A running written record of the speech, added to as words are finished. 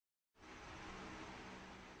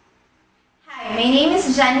my name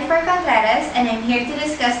is Jennifer Contreras and I'm here to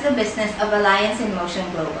discuss the business of Alliance in Motion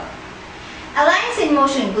Global. Alliance in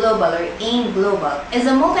Motion Global, or AIM Global, is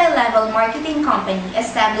a multi-level marketing company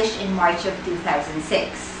established in March of 2006.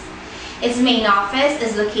 Its main office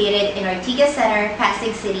is located in Ortigas Center,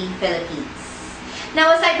 Pasig City, Philippines.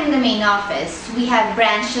 Now, aside from the main office, we have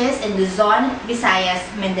branches in Luzon, Visayas,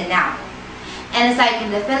 Mindanao. And aside from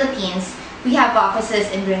the Philippines, we have offices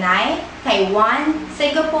in Brunei, Taiwan,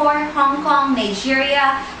 Singapore, Hong Kong,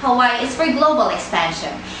 Nigeria, Hawaii. It's for global expansion.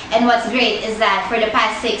 And what's great is that for the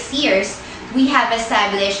past 6 years, we have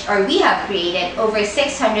created over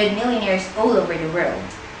 600 millionaires all over the world.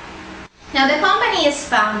 Now, the company is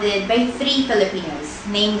founded by 3 Filipinos,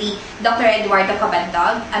 namely Dr. Eduardo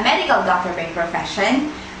Cabantog, a medical doctor by profession.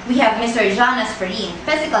 We have Mr. Jonas Farin,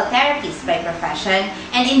 physical therapist by profession,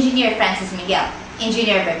 and Engineer Francis Miguel,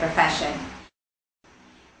 engineer by profession.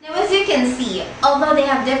 Now, as you can see, although they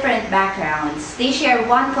have different backgrounds, they share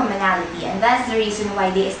one commonality, and that's the reason why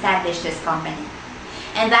they established this company.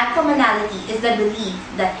 And that commonality is the belief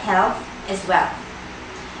that health is wealth.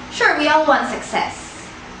 Sure, we all want success.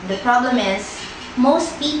 The problem is,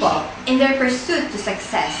 most people, in their pursuit to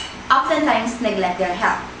success, oftentimes neglect their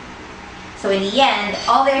health. So in the end,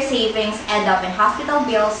 all their savings end up in hospital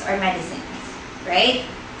bills or medicines, right?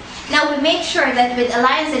 Now, we make sure that with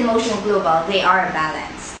Alliance in Motion Global, they are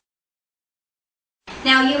balanced.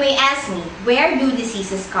 Now, you may ask me, where do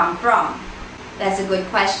diseases come from? That's a good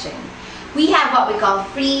question. We have what we call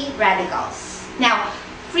free radicals. Now,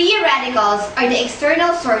 free radicals are the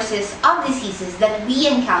external sources of diseases that we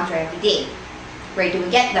encounter every day. Where do we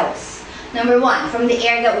get those? Number 1, from the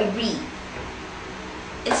air that we breathe.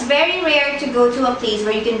 It's very rare to go to a place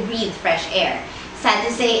where you can breathe fresh air. Sad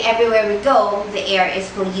to say, everywhere we go, the air is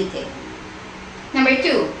polluted. Number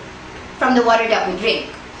 2, from the water that we drink.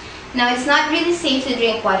 Now, it's not really safe to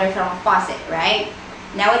drink water from a faucet, right?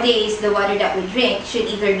 Nowadays, the water that we drink should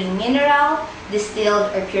either be mineral,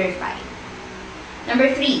 distilled, or purified.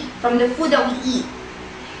 Number 3, from the food that we eat.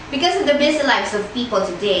 Because of the busy lives of people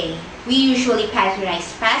today, we usually patronize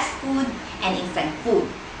fast food and instant food.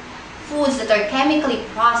 Foods that are chemically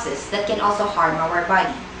processed that can also harm our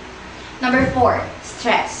body. Number 4,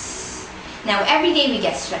 stress. Now, every day we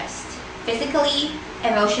get stressed, physically,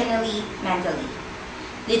 emotionally, mentally.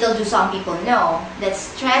 Little do some people know that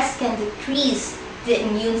stress can decrease the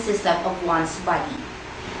immune system of one's body.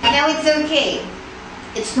 Now, it's okay.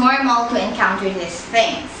 It's normal to encounter these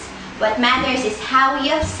things. What matters is how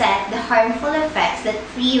we offset the harmful effects that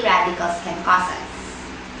free radicals can cause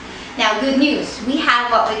us. Now, good news, we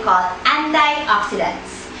have what we call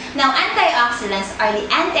antioxidants. Now, antioxidants are the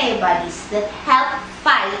antibodies that help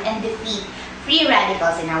fight and defeat free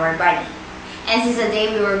radicals in our body. And since the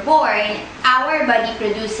day we were born, our body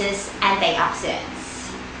produces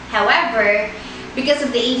antioxidants. However, because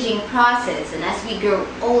of the aging process and as we grow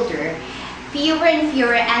older, fewer and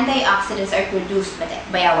fewer antioxidants are produced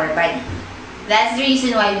by our body. That's the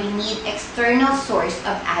reason why we need external source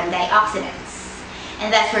of antioxidants.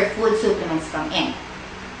 And that's where food supplements come in.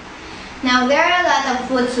 Now, there are a lot of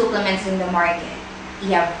food supplements in the market. You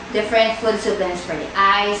have different food supplements for the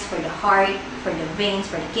eyes, for the heart, for the veins,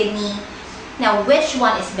 for the kidney. Now, which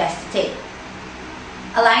one is best to take?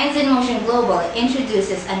 Alliance in Motion Global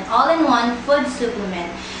introduces an all-in-one food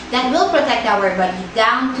supplement that will protect our body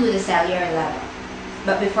down to the cellular level.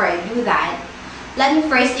 But before I do that, let me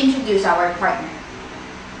first introduce our partner.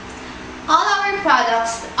 All our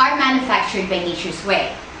products are manufactured by Nature's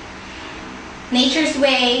Way. Nature's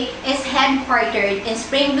Way is headquartered in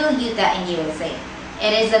Springville, Utah in USA.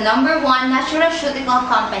 It is the #1 nutraceutical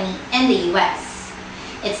company in the US.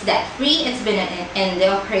 It's debt-free. It's been in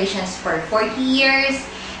the operations for 40 years.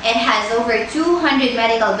 It has over 200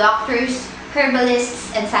 medical doctors,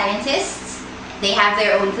 herbalists, and scientists. They have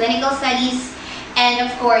their own clinical studies. And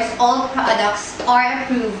of course, all products are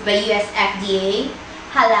approved by US FDA,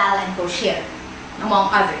 halal, and kosher,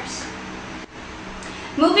 among others.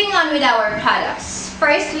 Moving on with our products.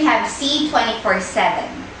 First, we have C24/7.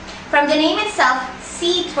 From the name itself,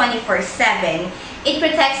 C24/7, it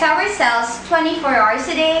protects our cells 24 hours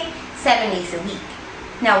a day, 7 days a week.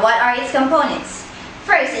 Now, what are its components?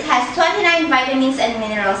 First, it has 29 vitamins and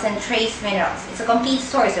minerals and trace minerals. It's a complete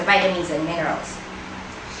source of vitamins and minerals.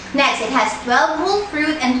 Next, it has 12 whole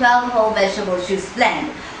fruit and 12 whole vegetable juice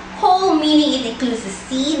blend. Whole meaning it includes the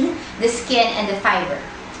seed, the skin, and the fiber.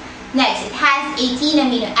 Next, it has 18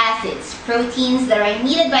 amino acids, proteins that are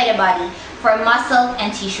needed by the body for muscle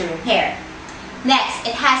and tissue repair. Next,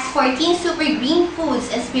 it has 14 super green foods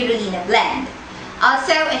and spirulina blend.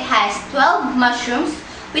 Also, it has 12 mushrooms,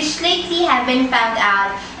 which lately have been found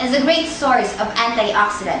out as a great source of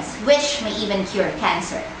antioxidants, which may even cure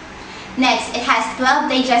cancer. Next, it has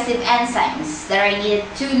 12 digestive enzymes that are needed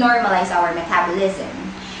to normalize our metabolism.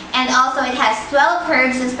 And also it has 12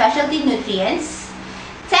 herbs and specialty nutrients,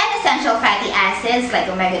 10 essential fatty acids like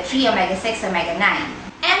omega-3, omega-6, omega-9.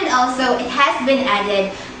 And also it has been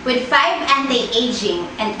added with 5 anti-aging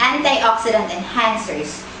and antioxidant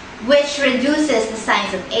enhancers, which reduces the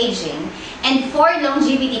signs of aging, and 4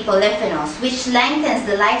 longevity polyphenols, which lengthens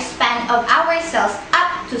the lifespan of our cells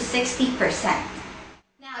up to 60%.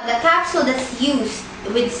 Now, the capsule that's used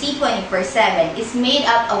with C24/7 is made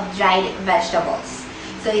up of dried vegetables.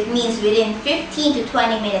 So it means within 15 to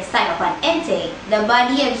 20 minutes time upon intake, the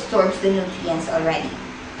body absorbs the nutrients already.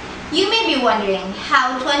 You may be wondering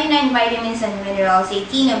how 29 vitamins and minerals,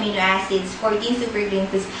 18 amino acids, 14 super green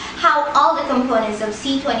foods, how all the components of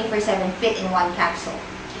C24/7 fit in one capsule.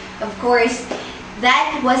 Of course,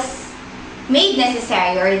 that was made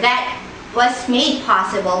necessary, or that was made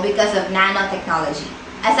possible because of nanotechnology.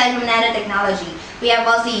 Aside from nanotechnology, we have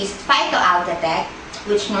also used phytoaltatech,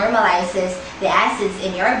 which normalizes the acids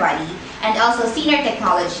in your body, and also Zener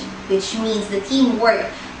technology, which means the teamwork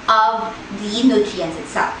of the nutrients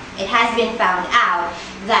itself. It has been found out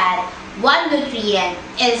that one nutrient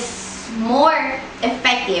is more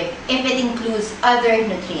effective if it includes other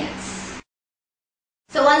nutrients.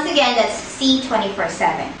 So once again, that's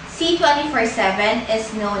C24/7. C24/7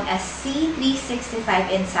 is known as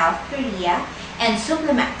C365 in South Korea and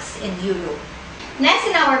Supremax in Europe. Next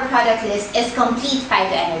in our product list is Complete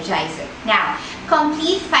Phytoenergizer. Now,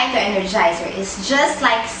 Complete Phytoenergizer is just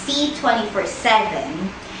like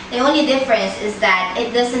C24/7. The only difference is that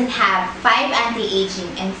it doesn't have 5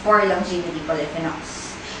 anti-aging and 4 longevity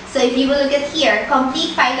polyphenols. So if you will look at here,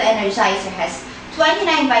 Complete Phytoenergizer has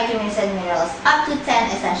 29 vitamins and minerals, up to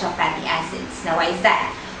 10 essential fatty acids. Now, why is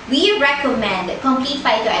that? We recommend Complete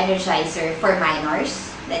Phytoenergizer for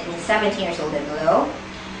minors, that means 17 years old and below,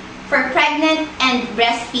 for pregnant and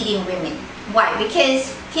breastfeeding women. Why?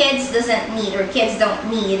 Because kids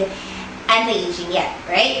don't need anti-aging yet,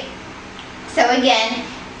 right? So again,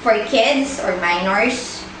 for kids or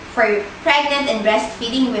minors, for pregnant and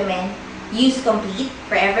breastfeeding women, use Complete.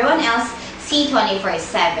 For everyone else,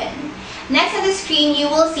 C24/7. Next on the screen, you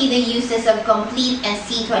will see the uses of Complete and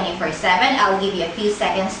C24/7. I'll give you a few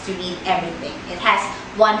seconds to read everything. It has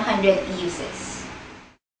 100 uses.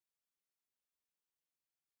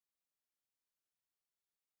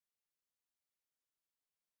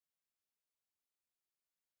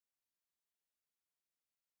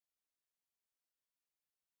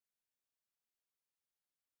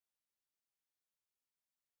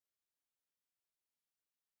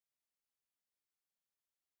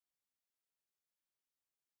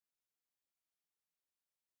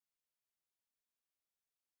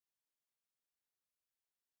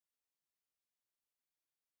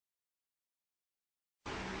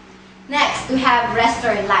 Next, we have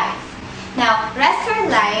Restore Life. Now,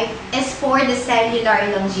 Restore Life is for the cellular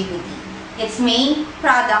longevity. Its main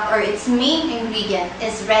product or its main ingredient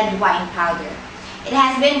is red wine powder. It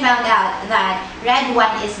has been found out that red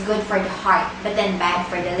wine is good for the heart, but then bad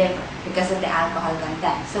for the liver because of the alcohol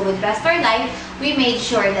content. So with Restore Life, we made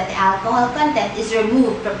sure that the alcohol content is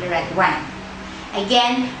removed from the red wine.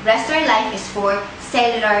 Again, Restore Life is for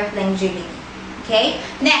cellular longevity. Okay,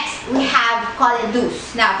 next we have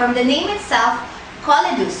Choleduz. Now, from the name itself,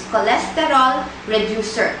 Choleduz, cholesterol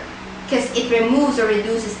reducer, because it removes or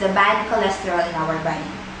reduces the bad cholesterol in our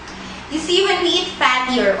body. You see, when we eat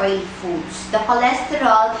fatty or oily foods, the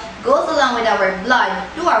cholesterol goes along with our blood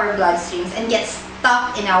through our bloodstreams and gets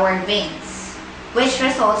stuck in our veins, which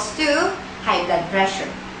results to high blood pressure.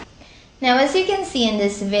 Now, as you can see in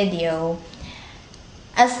this video,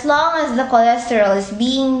 as long as the cholesterol is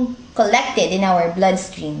being collected in our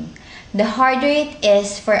bloodstream, the harder it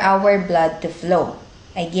is for our blood to flow.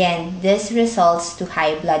 Again, this results to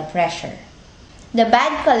high blood pressure. The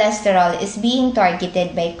bad cholesterol is being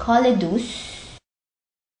targeted by Choleduz.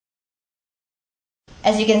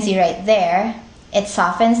 As you can see right there, it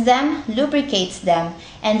softens them, lubricates them,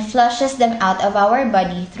 and flushes them out of our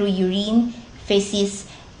body through urine, feces,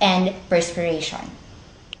 and perspiration.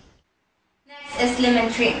 Is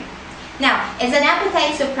lemon trim. Now, it's an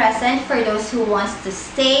appetite suppressant for those who wants to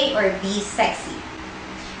stay or be sexy.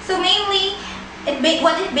 So mainly,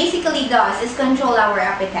 what it basically does is control our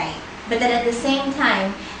appetite. But then at the same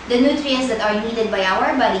time, the nutrients that are needed by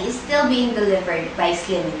our body is still being delivered by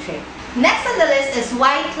lemon trim. Next on the list is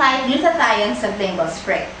White Light Glutathione Sublingual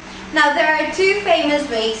Spray. Now, there are 2 famous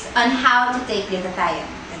ways on how to take glutathione.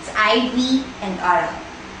 That's IV and oral.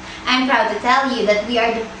 I'm proud to tell you that we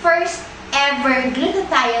are the first ever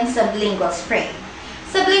glutathione sublingual spray.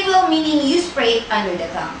 Sublingual meaning you spray it under the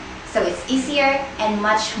tongue. So it's easier and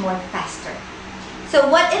much more faster. So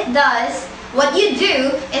what it does, what you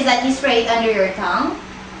do is that you spray it under your tongue,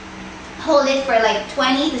 hold it for like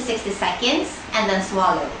 20 to 60 seconds, and then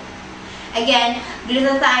swallow. Again,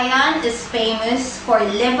 glutathione is famous for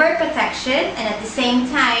liver protection, and at the same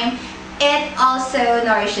time, it also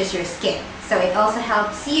nourishes your skin. So it also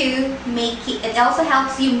helps you make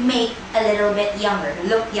a little bit younger,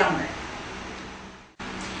 look younger.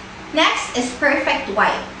 Next is Perfect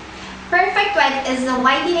White. Perfect White is a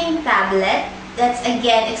whitening tablet that's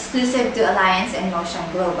again exclusive to Alliance and Motion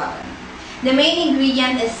Global. The main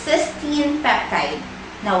ingredient is cysteine peptide.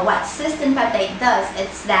 Now what cysteine peptide does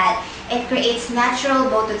is that it creates natural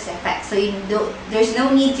Botox effect. So there's no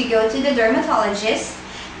need to go to the dermatologist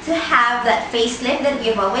to have that facelift that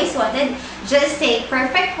you've always wanted. Just take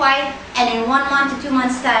Perfect White, and in 1 month to 2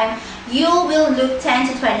 months time, you will look 10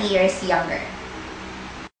 to 20 years younger.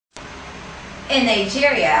 In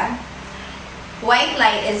Nigeria, White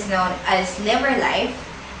Light is known as Liver Life,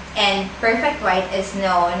 and Perfect White is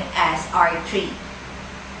known as R3.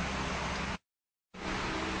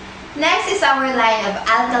 Next is our line of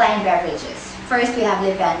alkaline beverages. First, we have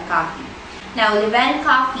Levain coffee. Now, Levain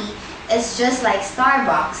coffee is just like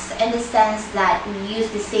Starbucks in the sense that we use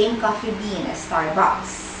the same coffee bean as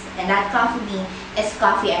Starbucks. And that coffee bean is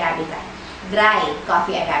coffee Arabica, dry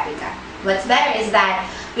coffee Arabica. What's better is that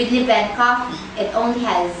with Levain coffee, it only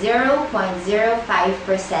has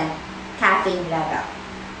 0.05% caffeine level.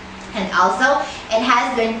 And also, it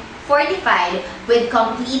has been fortified with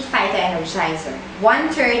complete phytoenergizer.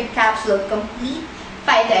 1/3 capsule of complete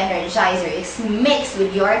phytoenergizer is mixed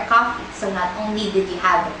with your coffee. So not only did you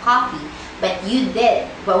have the coffee, but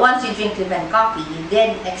once you drink Levain coffee, you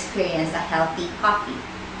did experience a healthy coffee.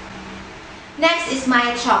 Next is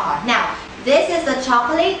My Choco. Now, this is a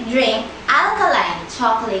chocolate drink, alkaline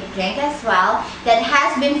chocolate drink as well, that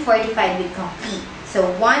has been fortified with complete. So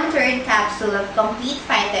 1/3 capsule of complete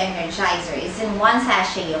phytoenergizer is in 1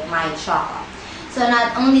 sachet of My Choco. So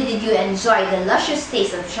not only did you enjoy the luscious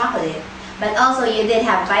taste of chocolate, but also you did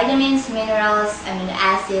have vitamins, minerals, amino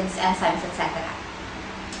acids, enzymes, etc.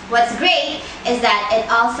 What's great is that it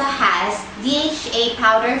also has DHA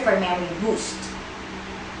powder for memory boost.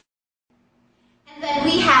 And then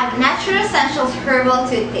we have Natural Essentials Herbal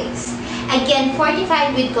Toothpaste. Again,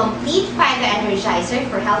 fortified with complete phytoenergizer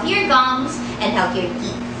for healthier gums and healthier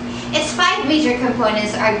teeth. Its 5 major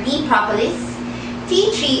components are bee propolis, tea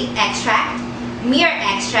tree extract, myrrh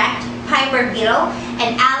extract, piper beetle,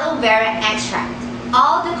 and aloe vera extract.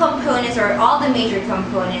 All the components, or all the major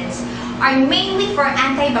components, are mainly for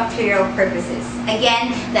antibacterial purposes.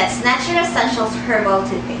 Again, that's Natural Essentials Herbal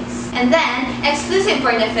Toothpaste. And then, exclusive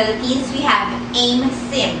for the Philippines, we have AIM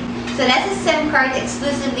SIM. So that's a SIM card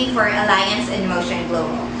exclusively for Alliance and Motion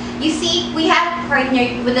Global. You see, we have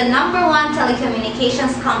partnered with the #1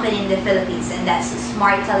 telecommunications company in the Philippines, and that's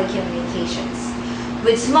Smart Telecommunications.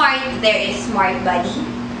 With Smart, there is Smart Buddy,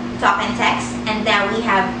 Talk and Text, and now we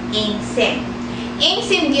have AIM SIM. AIM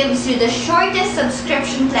SIM gives you the shortest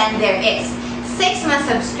subscription plan there is. 6-month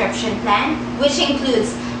subscription plan, which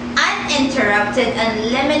includes uninterrupted,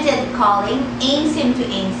 unlimited calling, AIM SIM to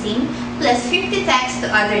AIM SIM, plus 50 texts to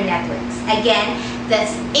other networks. Again,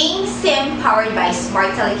 that's AIM SIM powered by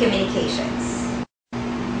Smart Telecommunications.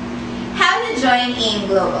 How to join AIM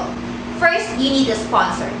Global? First, you need a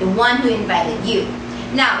sponsor, the one who invited you.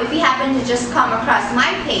 Now, if you happen to just come across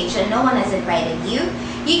my page and no one has invited you,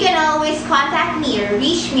 you can always contact me or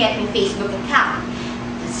reach me at my Facebook account.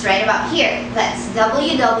 It's right about here. That's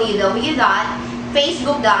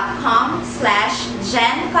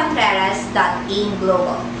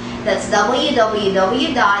www.facebook.com/jencontreras.aimglobal. That's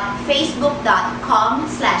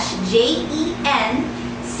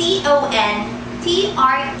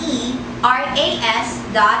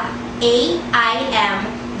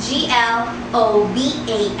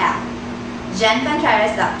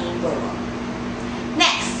jencontreras.aimglobal.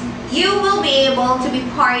 Next, you will be able to be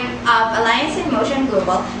part of Alliance in Motion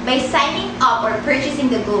Global by signing up or purchasing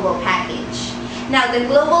the Global Package. Now, the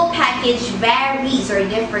Global Package varies or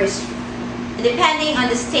differs depending on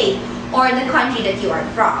the state or the country that you are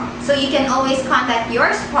from. So you can always contact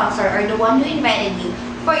your sponsor or the one who invited you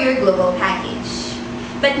for your Global Package.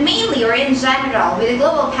 But mainly, or in general, with the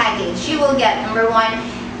Global Package, you will get #1,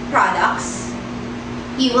 products.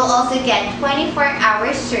 You will also get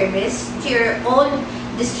 24-hour service to your own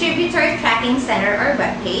distributor tracking center or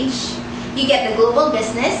webpage. You get the Global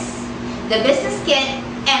Business, the Business Kit,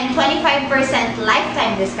 and 25%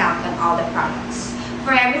 lifetime discount on all the products.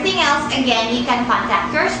 For everything else, again, you can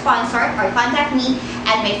contact your sponsor or contact me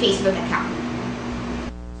at my Facebook account.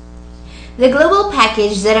 The global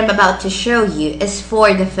package that I'm about to show you is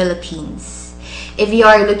for the Philippines. If you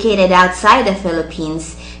are located outside the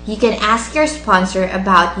Philippines, you can ask your sponsor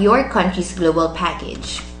about your country's global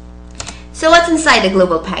package. So what's inside the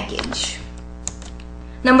global package?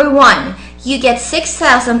 Number 1, you get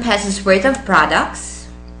 6,000 pesos worth of products.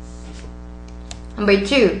 Number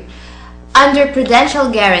 2, under Prudential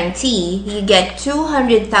Guarantee, you get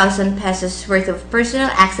 200,000 pesos worth of personal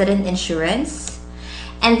accident insurance,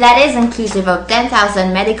 and that is inclusive of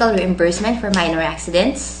 10,000 medical reimbursement for minor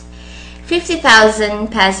accidents, 50,000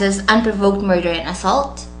 pesos unprovoked murder and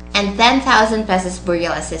assault, and 10,000 pesos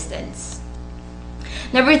burial assistance.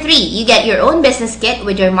 Number 3, you get your own business kit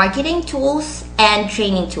with your marketing tools and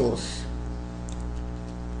training tools.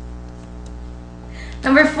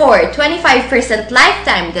 Number 4, 25%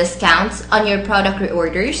 lifetime discounts on your product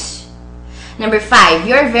reorders. Number 5,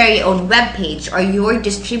 your very own webpage or your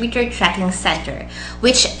distributor tracking center,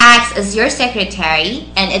 which acts as your secretary,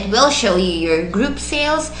 and it will show you your group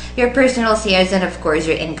sales, your personal sales, and of course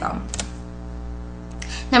your income.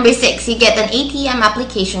 Number 6, you get an ATM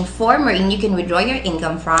application form wherein you can withdraw your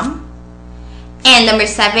income from. And number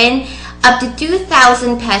 7, up to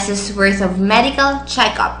 2,000 pesos worth of medical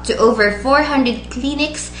checkup to over 400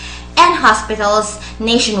 clinics and hospitals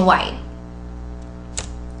nationwide.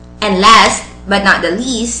 And last but not the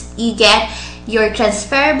least, you get your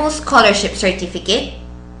transferable scholarship certificate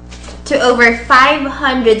to over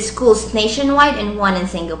 500 schools nationwide and 1 in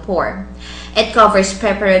Singapore. It covers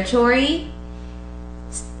preparatory,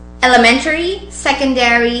 elementary,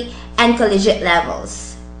 secondary, and collegiate levels.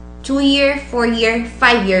 2-year, 4-year,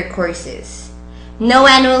 5-year courses. No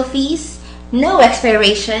annual fees, no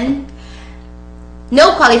expiration,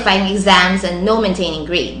 no qualifying exams, and no maintaining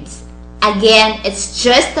grades. Again, it's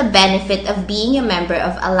just the benefit of being a member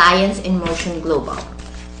of Alliance in Motion Global.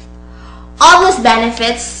 All those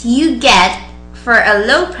benefits you get for a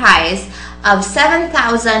low price of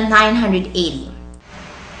 7,980.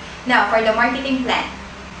 Now for the marketing plan.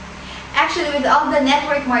 Actually, with all the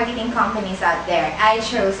network marketing companies out there, I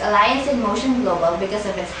chose Alliance in Motion Global because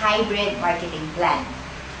of its hybrid marketing plan.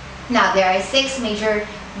 Now, there are 6 major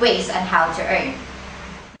ways on how to earn.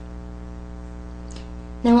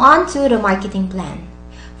 Now on to the marketing plan.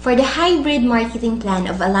 For the hybrid marketing plan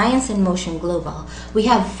of Alliance in Motion Global, we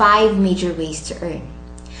have 5 major ways to earn.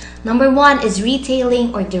 Number 1 is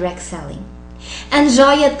retailing or direct selling.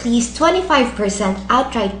 Enjoy at least 25%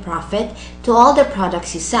 outright profit to all the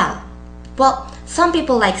products you sell. Well, some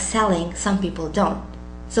people like selling, some people don't.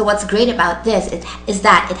 So what's great about this is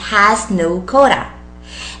that it has no quota.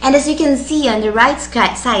 And as you can see on the right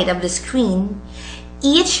side of the screen,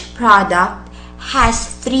 each product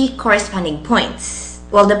has 3 corresponding points.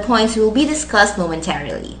 Well, the points will be discussed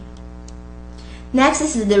momentarily. Next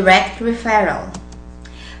is the direct referral.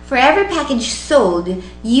 For every package sold,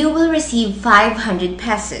 you will receive 500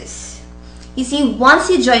 pesos. You see, once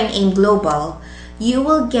you join AIM Global, you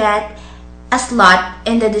will get a slot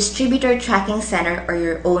in the distributor tracking center or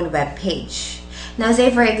your own web page. Now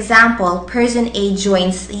say for example, person A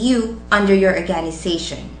joins you under your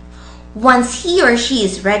organization. Once he or she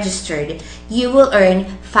is registered, you will earn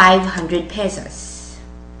 500 pesos.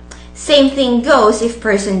 Same thing goes if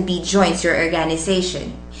person B joins your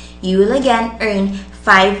organization. You will again earn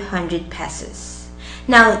 500 pesos.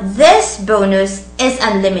 Now this bonus is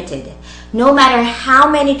unlimited. No matter how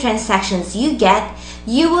many transactions you get,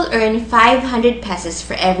 you will earn 500 pesos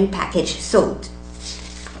for every package sold.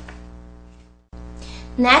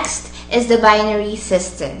 Next is the binary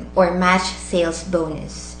system or match sales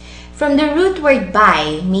bonus. From the root word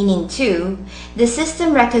by, meaning to, the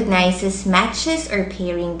system recognizes matches or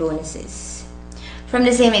pairing bonuses. From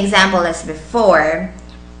the same example as before,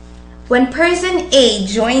 when person A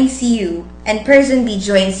joins you and person B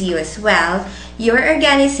joins you as well, your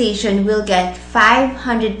organization will get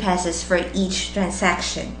 500 pesos for each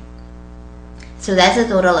transaction. So that's a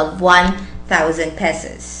total of 1,000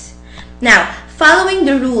 pesos. Now, following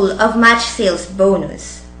the rule of match sales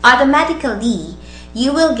bonus, automatically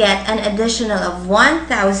you will get an additional of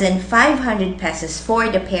 1,500 pesos for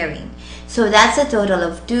the pairing. So that's a total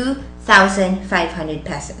of 2,500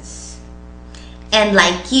 pesos. And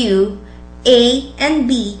like you, A and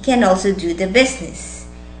B can also do the business.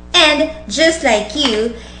 And just like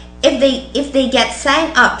you, if they get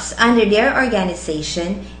sign-ups under their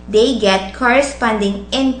organization, they get corresponding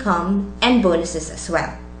income and bonuses as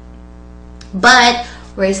well. But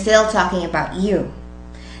we're still talking about you.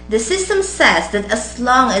 The system says that as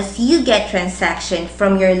long as you get transaction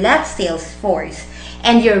from your left sales force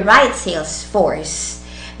and your right sales force,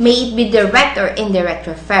 may it be direct or indirect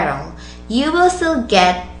referral, you will still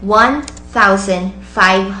get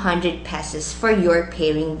 1,500 pesos for your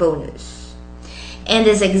pairing bonus. In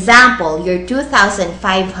this example, your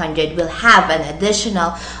 2,500 will have an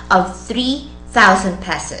additional of 3,000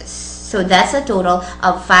 pesos. So that's a total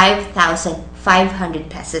of 5,500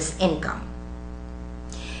 pesos income.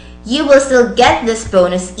 You will still get this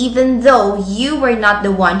bonus even though you were not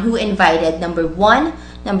the one who invited number 1,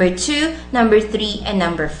 number 2, number 3, and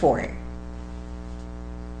number 4.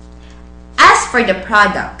 As for the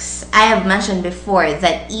products, I have mentioned before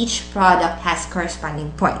that each product has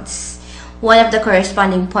corresponding points. One of the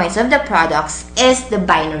corresponding points of the products is the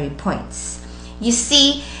binary points. You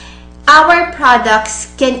see, our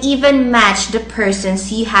products can even match the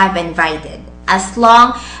persons you have invited as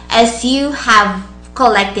long as you have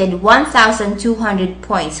collected 1,200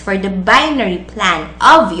 points for the binary plan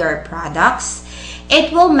of your products.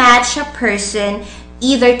 It will match a person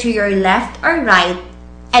either to your left or right,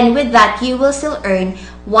 and with that you will still earn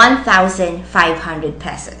 1,500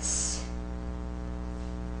 pesos.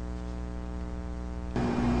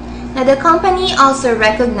 Now the company also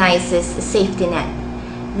recognizes a safety net.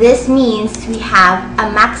 This means we have a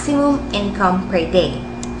maximum income per day.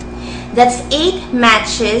 That's 8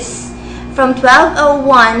 matches from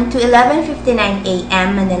 12:01 to 11:59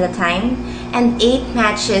 a.m. Manila time and 8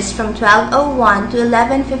 matches from 12:01 to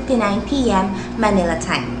 11:59 p.m. Manila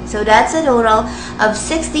time. So that's a total of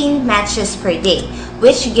 16 matches per day,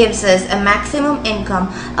 which gives us a maximum income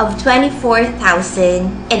of 24,000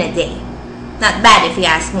 in a day. Not bad if you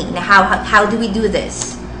ask me. Now how do we do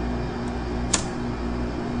this?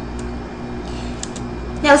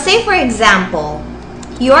 Now say for example,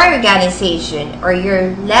 your organization or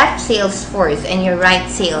your left sales force and your right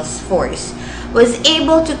sales force was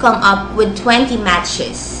able to come up with 20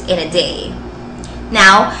 matches in a day.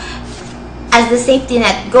 Now, as the safety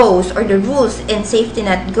net goes, or the rules in safety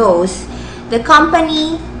net goes, the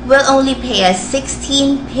company will only pay us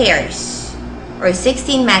 16 pairs or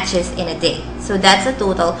 16 matches in a day. So that's a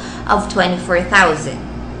total of 24,000.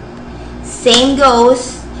 Same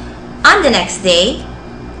goes on the next day.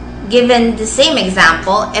 Given the same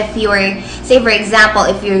example, if say for example,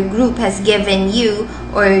 if your group has given you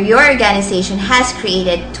or your organization has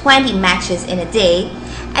created 20 matches in a day,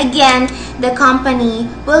 again, the company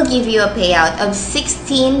will give you a payout of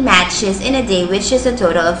 16 matches in a day, which is a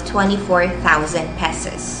total of 24,000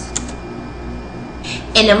 pesos.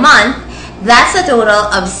 In a month, that's a total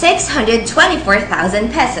of 624,000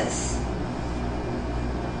 pesos.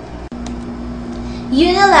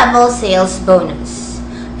 Unilevel sales bonus.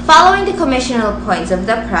 Following the commissional points of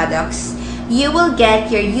the products, you will get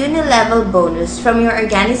your unilevel bonus from your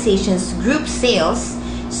organization's group sales,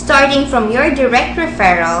 starting from your direct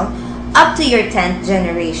referral up to your 10th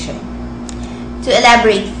generation. To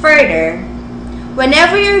elaborate further,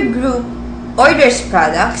 whenever your group orders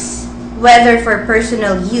products, whether for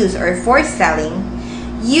personal use or for selling,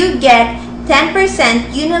 you get 10%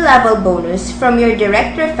 unilevel bonus from your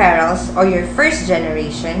direct referrals or your first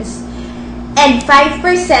generations, and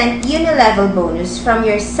 5% unilevel bonus from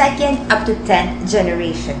your 2nd up to 10th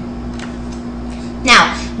generation.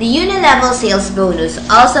 Now, the unilevel sales bonus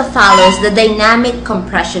also follows the dynamic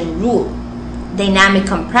compression rule. Dynamic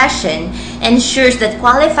compression ensures that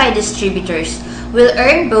qualified distributors will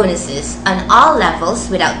earn bonuses on all levels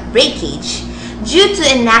without breakage due to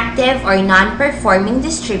inactive or non-performing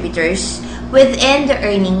distributors within the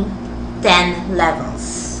earning 10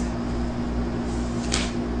 levels.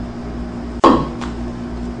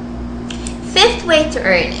 Fifth way to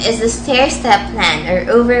earn is the stair-step plan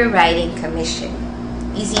or overriding commission.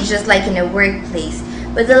 You see, just like in a workplace,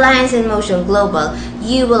 with Alliance in Motion Global,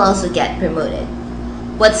 you will also get promoted.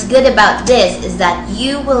 What's good about this is that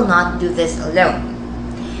you will not do this alone.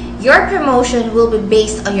 Your promotion will be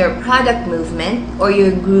based on your product movement or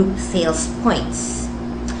your group sales points.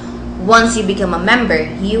 Once you become a member,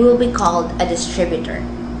 you will be called a distributor.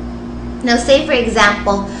 Now say for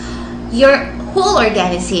example, your whole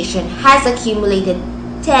organization has accumulated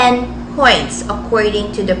 10 points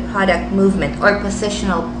according to the product movement or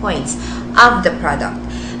positional points of the product.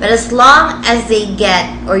 But as long as they get,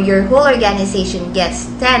 or your whole organization gets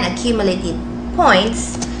 10 accumulated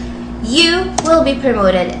points, you will be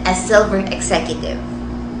promoted as Silver Executive.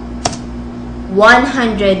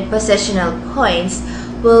 100 positional points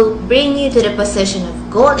will bring you to the position of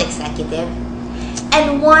Gold Executive,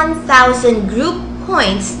 and 1,000 group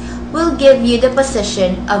points will give you the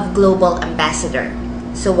position of Global Ambassador.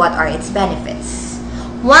 So what are its benefits?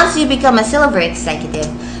 Once you become a Silver Executive,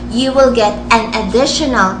 you will get an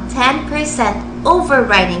additional 10%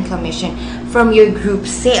 overriding commission from your group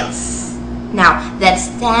sales. Now, that's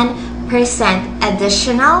 10%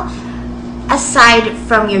 additional aside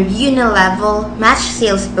from your unilevel, match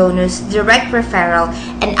sales bonus, direct referral,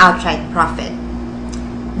 and outright profit.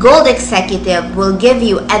 Gold Executive will give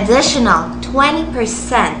you additional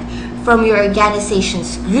 20% from your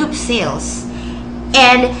organization's group sales,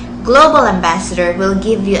 and Global Ambassador will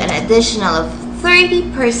give you an additional of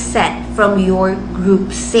 30% from your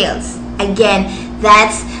group sales. Again,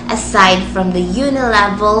 that's aside from the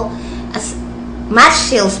unilevel, match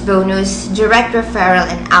sales bonus, direct referral,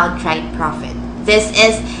 and outright profit. This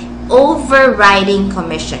is overriding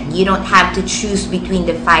commission. You don't have to choose between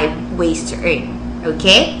the 5 ways to earn.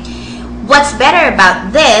 Okay? What's better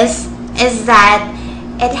about this is that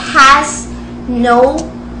it has no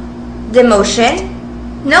demotion,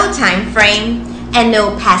 no time frame, and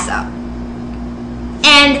no pass up.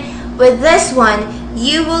 And with this one,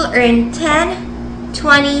 you will earn 10,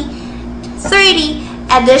 20, 30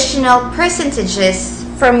 additional percentages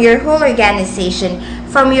from your whole organization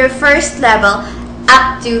from your first level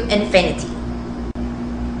up to infinity.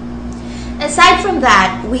 Aside from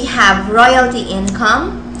that, we have royalty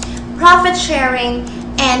income, profit sharing,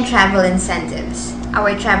 and travel incentives.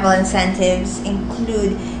 Our travel incentives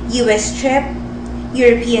include US trip,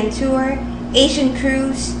 European tour, Asian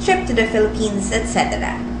cruise, trip to the Philippines,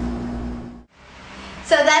 etc.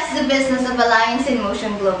 So that's the business of Alliance in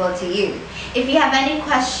Motion Global to you. If you have any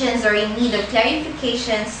questions or in need of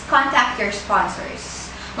clarifications, contact your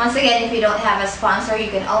sponsors. Once again, if you don't have a sponsor,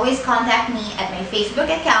 you can always contact me at my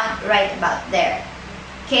Facebook account right about there.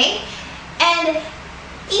 Okay? And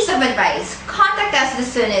piece of advice, contact us the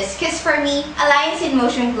soonest, because for me, Alliance in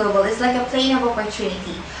Motion Global is like a plane of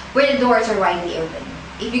opportunity where the doors are widely open.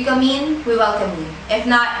 If you come in, we welcome you. If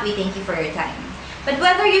not, we thank you for your time. But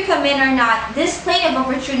whether you come in or not, this plane of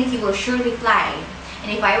opportunity will surely fly.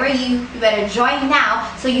 And if I were you, you better join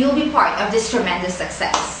now so you'll be part of this tremendous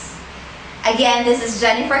success. Again, this is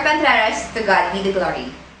Jennifer Contreras. To God be the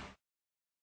glory.